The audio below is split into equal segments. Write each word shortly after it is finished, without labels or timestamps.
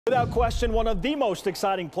Without question, one of the most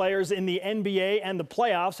exciting players in the NBA and the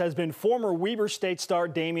playoffs has been former Weber State star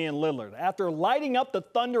Damian Lillard. After lighting up the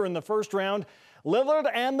Thunder in the first round,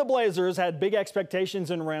 Lillard and the Blazers had big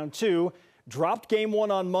expectations in round two, dropped game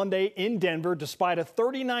one on Monday in Denver despite a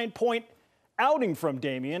 39-point outing from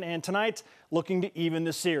Damian, and tonight looking to even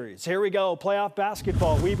the series. Here we go, playoff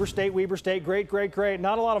basketball. Weber State, great.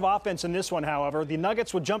 Not a lot of offense in this one, however. The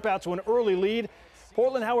Nuggets would jump out to an early lead.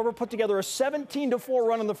 Portland, however, put together a 17-4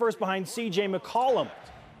 run in the first behind C.J. McCollum.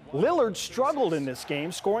 Lillard struggled in this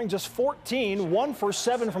game, scoring just 14, 1 for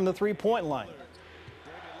 7 from the three-point line.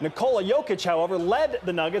 Nikola Jokic, however, led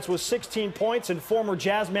the Nuggets with 16 points, and former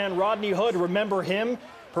Jazzman Rodney Hood, remember him,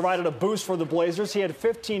 provided a boost for the Blazers. He had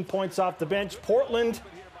 15 points off the bench. Portland,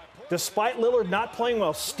 despite Lillard not playing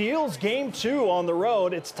well, steals game two on the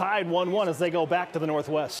road. It's tied 1-1 as they go back to the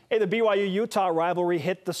Northwest. Hey, the BYU-Utah rivalry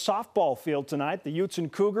hit the softball field tonight. The Utes and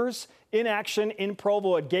Cougars in action in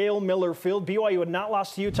Provo at Gale Miller Field. BYU had not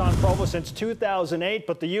lost to Utah in Provo since 2008,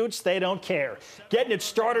 but the Utes, they don't care. Getting it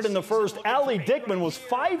started in the first, Allie Dickman was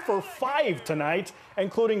 5 for 5 tonight,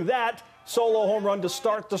 including that solo home run to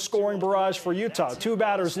start the scoring barrage for Utah. Two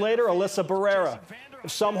batters later, Alyssa Barrera.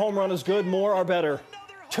 If some home run is good, more are better.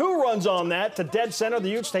 2 runs on that to dead center. The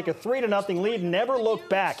Utes take a 3-0 lead, never look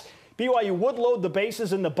back. BYU would load the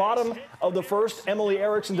bases in the bottom of the first. Emily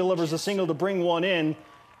Erickson delivers a single to bring one in.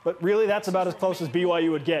 But really, that's about as close as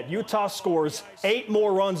BYU would get. Utah scores 8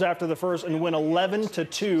 more runs after the first and win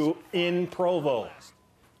 11-2 in Provo.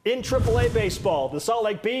 In AAA baseball, the Salt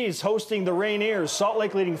Lake Bees hosting the Rainiers. Salt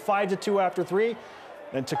Lake leading 5-2 after 3.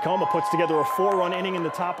 Then Tacoma puts together a 4-run inning in the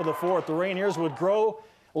top of the fourth. The Rainiers would grow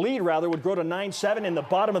to 9-7 in the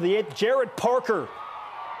bottom of the 8th. Jared Parker,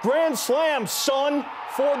 grand slam, son,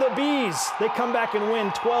 for the Bees. They come back and win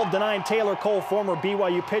 12-9. Taylor Cole, former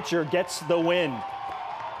BYU pitcher, gets the win.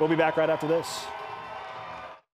 We'll be back right after this.